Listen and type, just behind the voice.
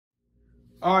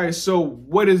All right, so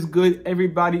what is good,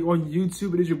 everybody on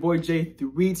YouTube? It is your boy Jay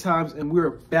 3 times, and we're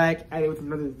back at it with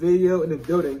another video in the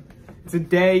building.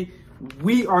 Today,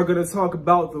 we are going to talk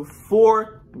about the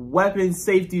 4 weapon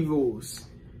safety rules.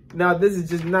 Now, this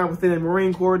is just not within the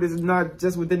Marine Corps. This is not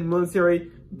just within the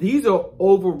military. These are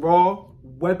overall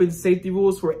weapon safety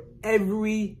rules for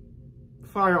every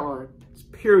firearm,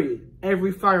 period.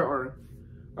 Every firearm.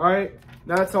 All right?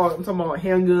 Now, I'm talking about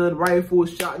handgun, rifle,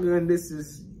 shotgun. This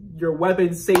is your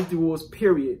weapon safety rules,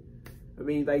 period. I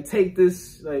mean, like, take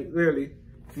this, like, literally.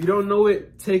 If you don't know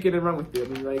it, take it and run with it. I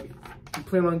mean, like, you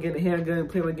plan on getting a handgun,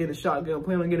 plan on getting a shotgun,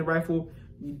 plan on getting a rifle,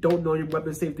 you don't know your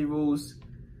weapon safety rules,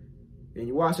 and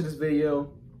you're watching this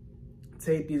video,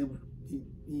 take these,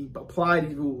 you apply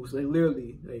these rules, like,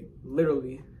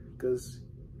 literally, because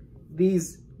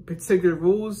these particular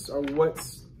rules are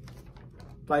what's,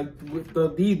 like,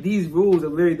 these rules are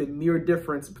literally the mere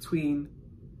difference between,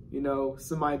 you know,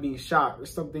 somebody being shot or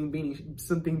something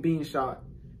being shot.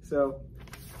 So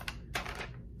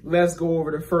let's go over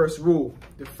the first rule.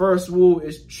 The first rule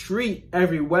is treat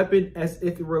every weapon as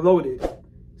if it were loaded.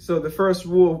 So the first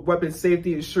rule of weapon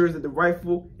safety ensures that the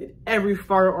rifle in every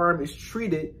firearm is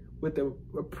treated with the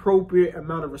appropriate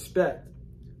amount of respect.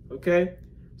 Okay?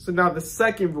 So now the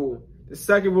second rule. The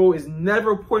second rule is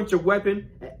never point your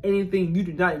weapon at anything you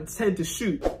do not intend to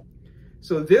shoot.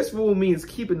 So this rule means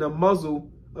keeping the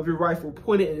muzzle of your rifle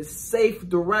pointed in a safe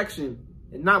direction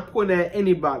and not pointing at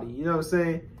anybody. You know what I'm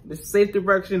saying? The safe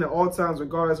direction at all times,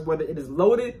 regardless whether it is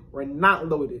loaded or not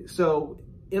loaded. So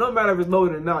it don't matter if it's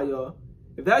loaded or not, y'all.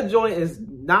 If that joint is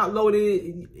not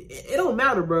loaded, it don't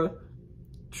matter, bro.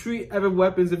 Treat every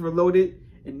weapon as if it's loaded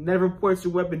and never point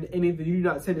your weapon to anything you do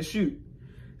not intend to shoot.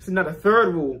 So now the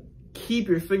third rule, keep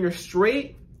your finger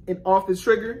straight and off the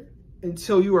trigger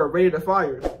until you are ready to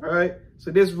fire. All right?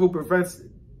 So this rule prevents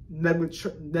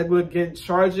negligent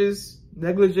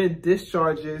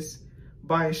discharges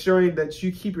by ensuring that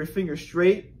you keep your finger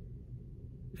straight,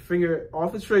 finger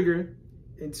off the trigger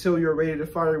until you're ready to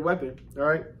fire your weapon. All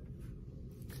right.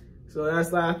 So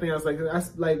that's I think that's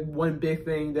like one big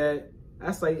thing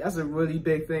that's a really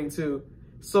big thing too.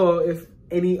 So if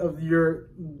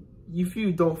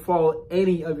you don't follow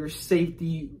any of your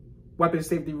weapon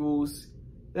safety rules,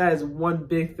 that is one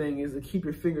big thing, is to keep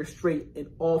your finger straight and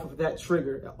off of that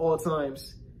trigger at all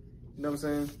times. You know what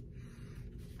I'm saying?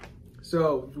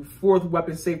 So the fourth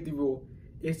weapon safety rule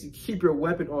is to keep your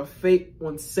weapon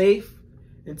on safe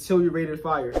until you're ready to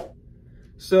fire.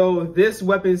 So this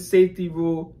weapon safety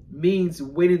rule means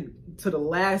waiting to the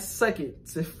last second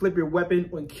to flip your weapon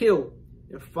on kill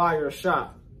and fire a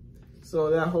shot.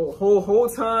 So that whole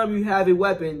time you have a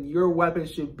weapon, your weapon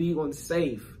should be on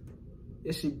safe.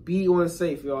 It should be on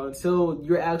safe, y'all, until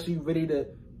you're actually ready to,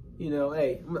 you know,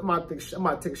 hey, I'm about to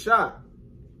take a shot.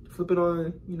 Flip it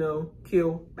on, you know,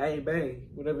 kill, bang, bang,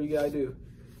 whatever you gotta do.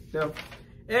 Now,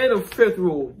 and the fifth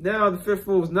rule. Now, the fifth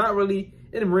rule is not really,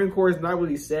 in the Marine Corps, it's not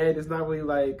really said. It's not really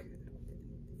like,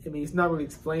 I mean, it's not really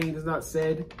explained. It's not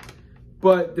said.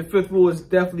 But the fifth rule is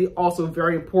definitely also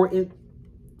very important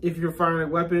if you're firing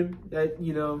a weapon that,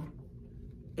 you know,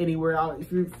 anywhere out.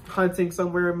 If you're hunting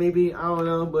somewhere, maybe, I don't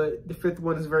know, but the fifth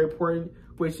one is very important,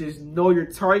 which is know your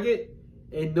target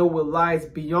and know what lies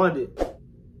beyond it.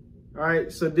 All right,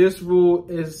 so this rule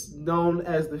is known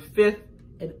as the fifth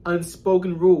and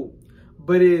unspoken rule,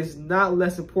 but it is not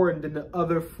less important than the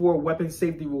other 4 weapon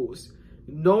safety rules.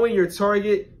 Knowing your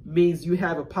target means you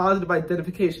have a positive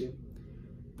identification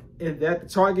and that the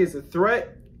target is a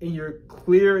threat and you're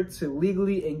clear to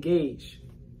legally engage.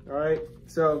 All right,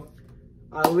 so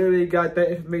I literally got that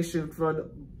information from,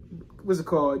 what's it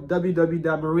called?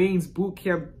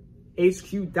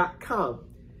 www.marinesbootcamphq.com.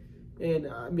 And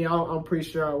I mean, I'm pretty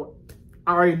sure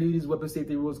I already knew these weapon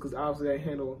safety rules because obviously I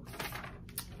handle,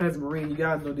 as a Marine, you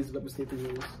gotta know these weapon safety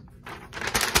rules.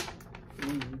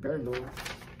 You better know them.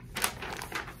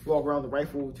 Walk around the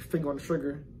rifle with your finger on the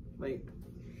trigger. Like,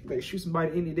 you better shoot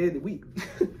somebody any day of the week.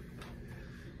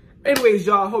 Anyways,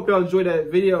 y'all, I hope y'all enjoyed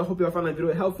that video. I hope y'all found that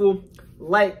video helpful.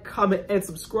 Like, comment, and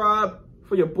subscribe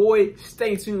for your boy.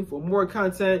 Stay tuned for more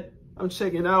content. I'm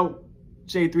checking out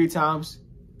Jay 3 times.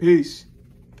 Peace.